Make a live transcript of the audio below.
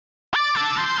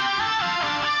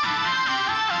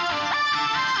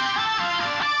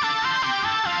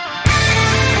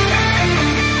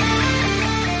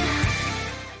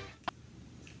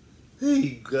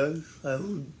Hey guys, hope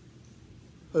you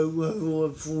have a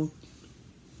wonderful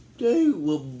day.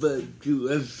 Welcome back to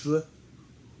Ezra.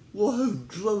 Welcome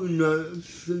to another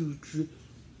season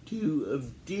of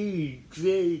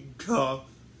DJ Talk.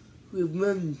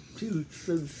 Remember to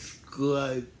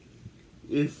subscribe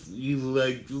if you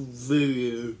like the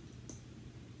video.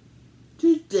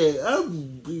 Today I'll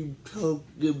be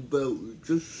talking about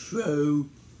the show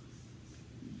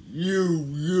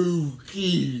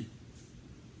Yogi.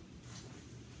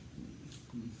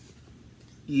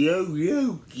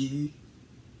 Yogi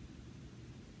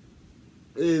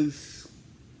is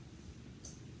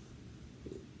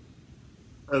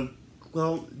a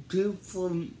cartoon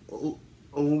from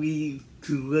early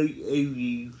to late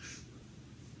 80s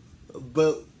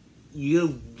about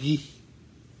Yogi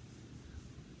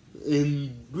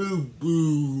and Boo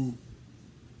Boo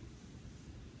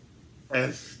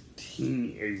as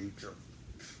teenagers.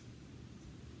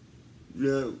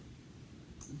 Now,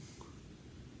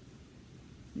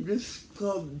 this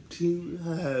cartoon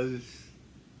has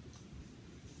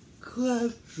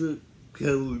classic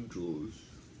characters.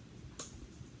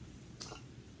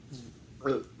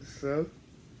 So,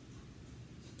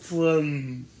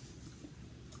 from,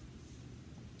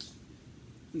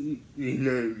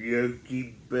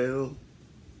 Yogi Bell,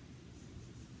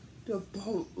 the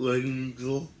Park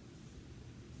Ranger,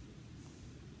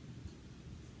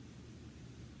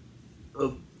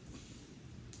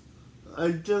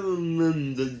 I don't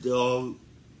remember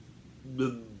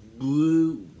the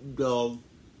blue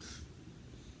dog's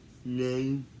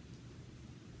name,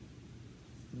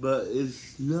 but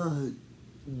it's not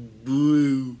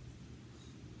Blue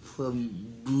from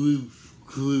Blue's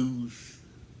Clues,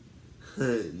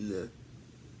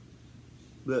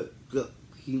 but the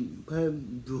King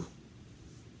Panther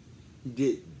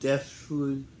did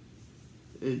desperately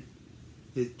and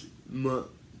his mom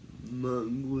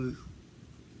was.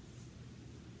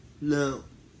 Now,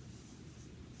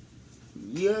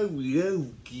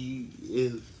 Yogi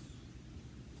is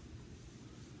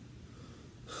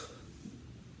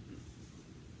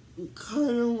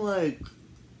kind of like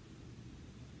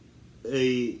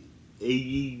a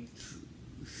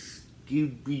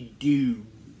Scooby-Doo,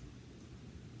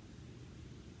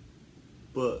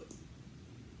 but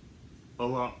a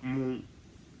lot more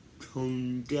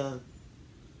toned down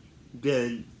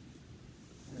than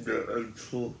the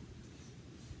actual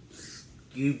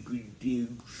Scooby-Doo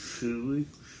series.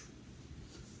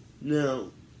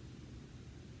 Now,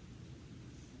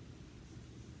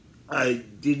 I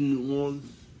didn't watch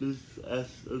this as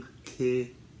a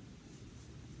kid,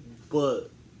 but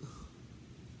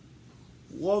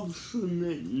watching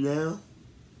it now,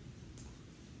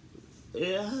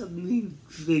 it had me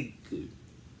thinking,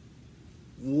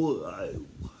 would I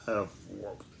have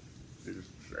watched this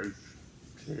as a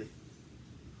kid?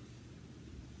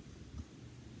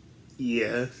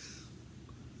 Yes,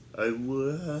 I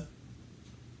would have.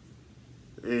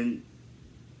 And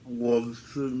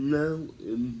watching now,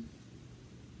 it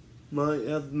might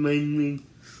have made me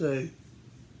say,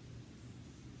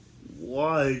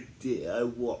 why did I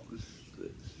watch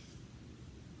this?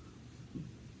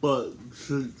 But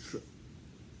since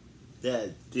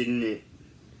that didn't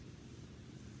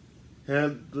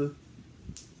happen,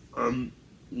 I'm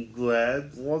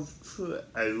glad I watched it.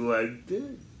 I liked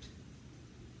it.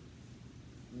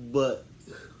 But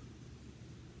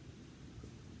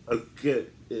again,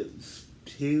 it's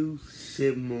too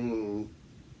similar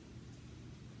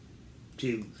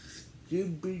to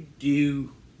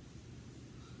Scooby-Doo,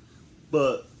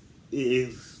 but it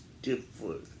is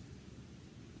different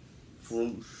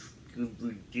from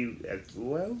Scooby-Doo as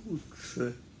well.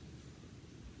 So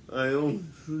I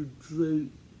also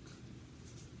think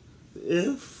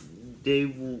if they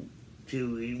were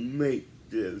to remake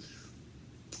this,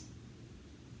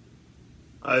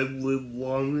 I would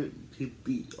want it to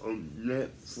be on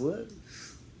Netflix,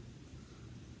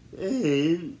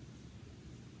 and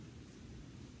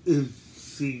in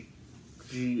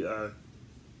CGI.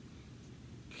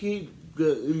 Keep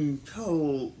the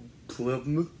entire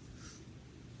premise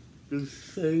the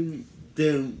same,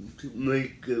 don't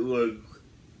make it like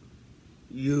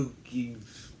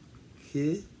Yogi's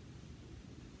kid,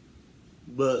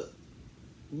 but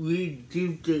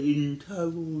redo the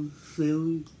entire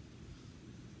series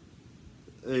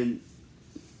and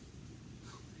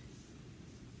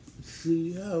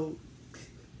see how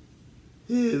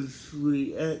kids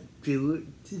react to it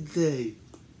today.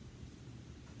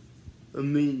 I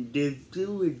mean, they're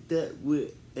doing that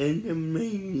with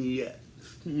Animaniacs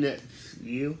next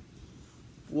year.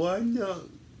 Why not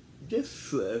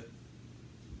this way?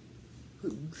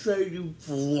 I'm excited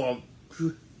for what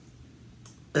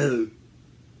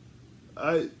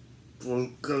I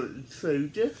forgot to say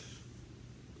this.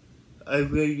 I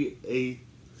rate it a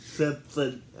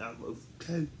 7 out of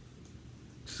 10.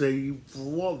 So you've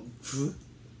watched,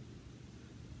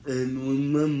 and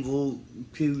remember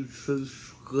to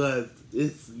subscribe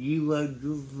if you like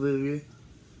the video,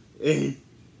 and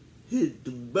hit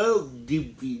the bell to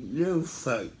be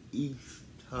notified each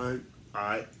time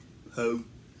I post.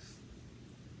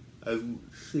 I will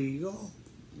see y'all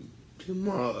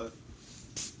tomorrow.